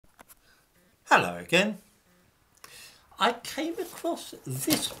Hello again. I came across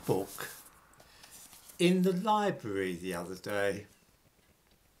this book in the library the other day.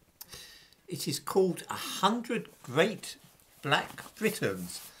 It is called 100 Great Black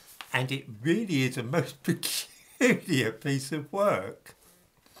Britons, and it really is a most peculiar piece of work.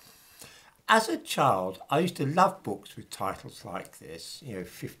 As a child, I used to love books with titles like this,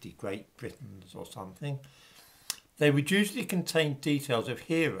 50 Great Britons or something. They would usually contain details of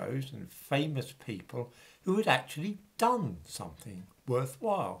heroes and famous people who had actually done something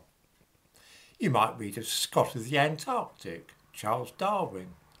worthwhile. You might read of Scott of the Antarctic, Charles Darwin,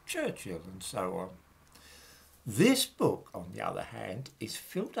 Churchill, and so on. This book, on the other hand, is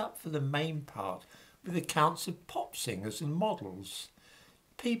filled up for the main part with accounts of pop singers and models,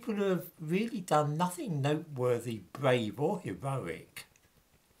 people who have really done nothing noteworthy, brave or heroic.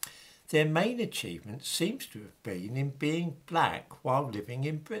 Their main achievement seems to have been in being black while living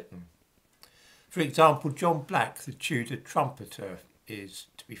in Britain. For example, John Black, the Tudor trumpeter, is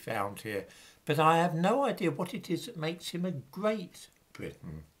to be found here, but I have no idea what it is that makes him a Great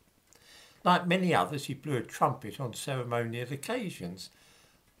Briton. Like many others, he blew a trumpet on ceremonial occasions,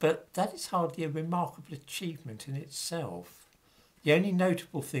 but that is hardly a remarkable achievement in itself. The only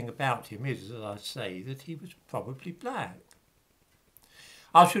notable thing about him is, as I say, that he was probably black.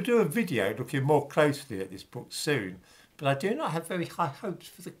 I shall do a video looking more closely at this book soon, but I do not have very high hopes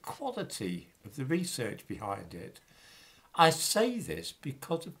for the quality of the research behind it. I say this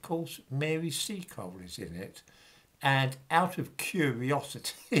because, of course, Mary Seacole is in it, and out of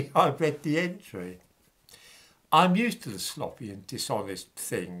curiosity I read the entry. I'm used to the sloppy and dishonest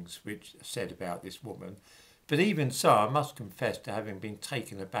things which are said about this woman, but even so I must confess to having been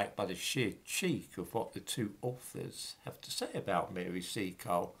taken aback by the sheer cheek of what the two authors have to say about Mary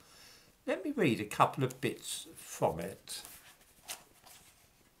Seacole. Let me read a couple of bits from it.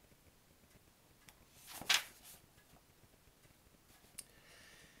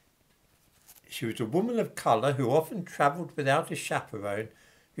 She was a woman of colour who often travelled without a chaperone,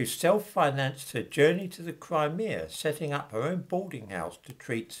 who self-financed her journey to the Crimea, setting up her own boarding house to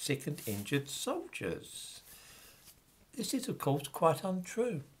treat sick and injured soldiers. This is, of course, quite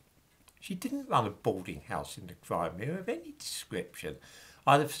untrue. She didn't run a boarding house in the Crimea of any description,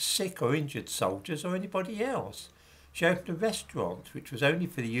 either for sick or injured soldiers or anybody else. She opened a restaurant which was only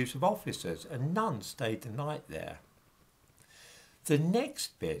for the use of officers, and none stayed the night there. The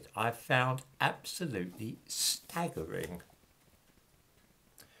next bit I found absolutely staggering.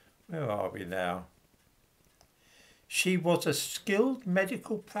 Where are we now? She was a skilled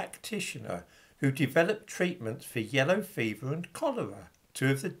medical practitioner who developed treatments for yellow fever and cholera,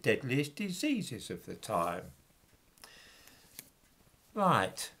 two of the deadliest diseases of the time.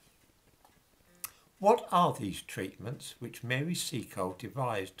 Right. What are these treatments which Mary Seacole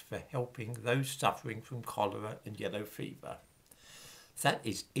devised for helping those suffering from cholera and yellow fever? That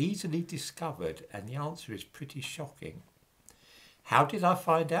is easily discovered, and the answer is pretty shocking. How did I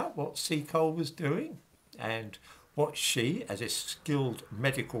find out what Seacole was doing, and what she, as a skilled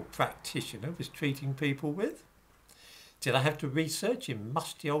medical practitioner, was treating people with? Did I have to research in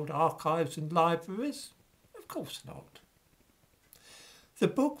musty old archives and libraries? Of course not. The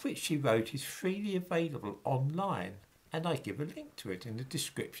book which she wrote is freely available online, and I give a link to it in the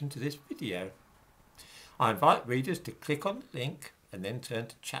description to this video. I invite readers to click on the link and then turn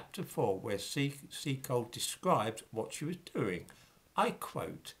to chapter 4, where Seacole describes what she was doing. I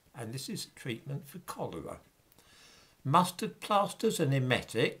quote, and this is a treatment for cholera. Mustard plasters and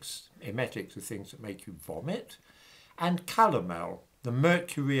emetics are things that make you vomit, and calomel, the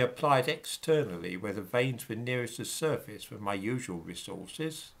mercury applied externally where the veins were nearest the surface, were my usual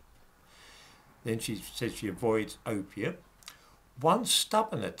resources. Then she says she avoids opium. One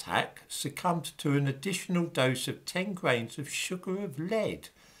stubborn attack succumbed to an additional dose of 10 grains of sugar of lead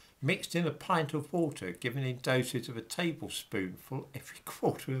mixed in a pint of water, given in doses of a tablespoonful every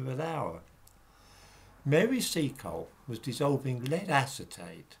quarter of an hour. Mary Seacole was dissolving lead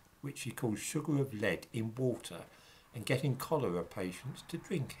acetate, which she calls sugar of lead, in water and getting cholera patients to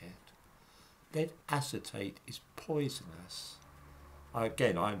drink it. Lead acetate is poisonous. I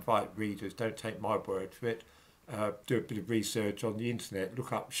invite readers, don't take my word for it, do a bit of research on the internet,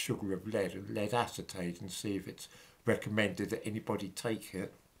 look up sugar of lead and lead acetate and see if it's recommended that anybody take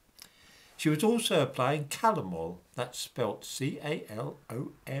it. She was also applying calomel, that's spelt C-A-L-O-M-E-L,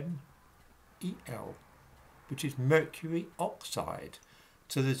 which is mercury oxide,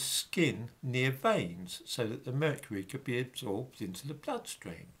 to the skin near veins so that the mercury could be absorbed into the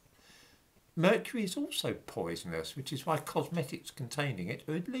bloodstream. Mercury is also poisonous, which is why cosmetics containing it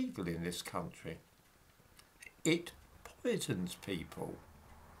are illegal in this country. It poisons people.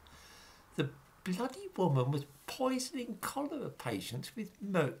 The bloody woman was poisoning cholera patients with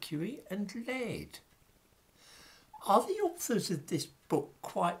mercury and lead. Are the authors of this book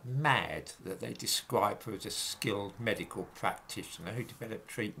quite mad that they describe her as a skilled medical practitioner who developed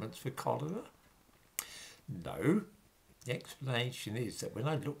treatments for cholera? No. The explanation is that when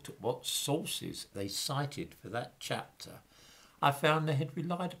I looked at what sources they cited for that chapter, I found they had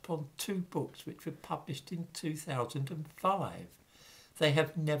relied upon 2 books which were published in 2005. They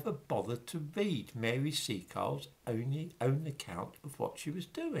have never bothered to read Mary Seacole's own account of what she was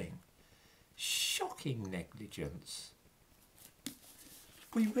doing. Shocking negligence.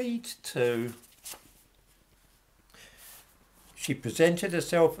 We read too, she presented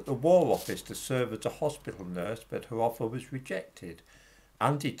herself at the War Office to serve as a hospital nurse, but her offer was rejected.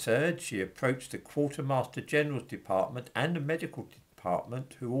 Undeterred, she approached the Quartermaster General's Department and the Medical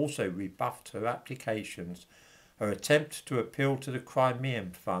Department, who also rebuffed her applications. Her attempt to appeal to the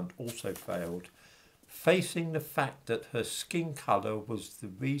Crimean Fund also failed. Facing the fact that her skin colour was the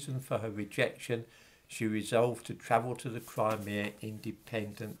reason for her rejection, she resolved to travel to the Crimea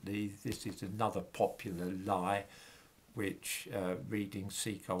independently. This is another popular lie which reading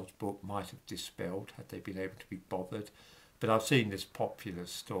Seacole's book might have dispelled had they been able to be bothered. But I've seen this popular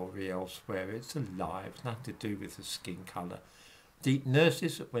story elsewhere. It's a lie. It's nothing to do with the skin colour. The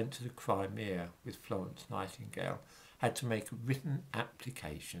nurses that went to the Crimea with Florence Nightingale had to make written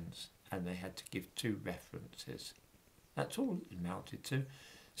applications, and they had to give 2 references. That's all it amounted to.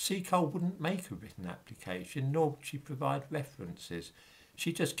 Seacole wouldn't make a written application, nor would she provide references.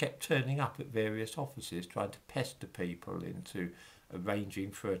 She just kept turning up at various offices trying to pester people into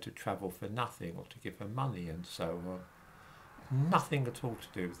arranging for her to travel for nothing or to give her money and so on. Nothing at all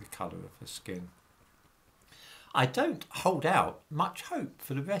to do with the colour of her skin. I don't hold out much hope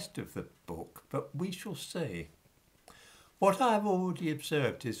for the rest of the book, but we shall see. What I have already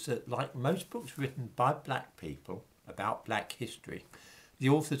observed is that, like most books written by black people about black history, the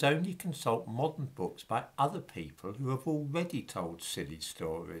authors only consult modern books by other people who have already told silly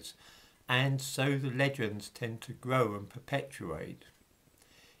stories, and so the legends tend to grow and perpetuate.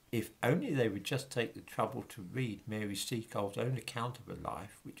 If only they would just take the trouble to read Mary Seacole's own account of her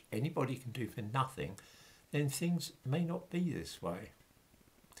life, which anybody can do for nothing, then things may not be this way.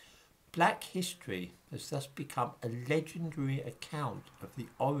 Black history has thus become a legendary account of the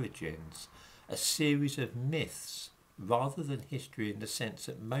origins, a series of myths, rather than history in the sense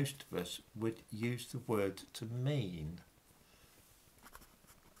that most of us would use the word to mean.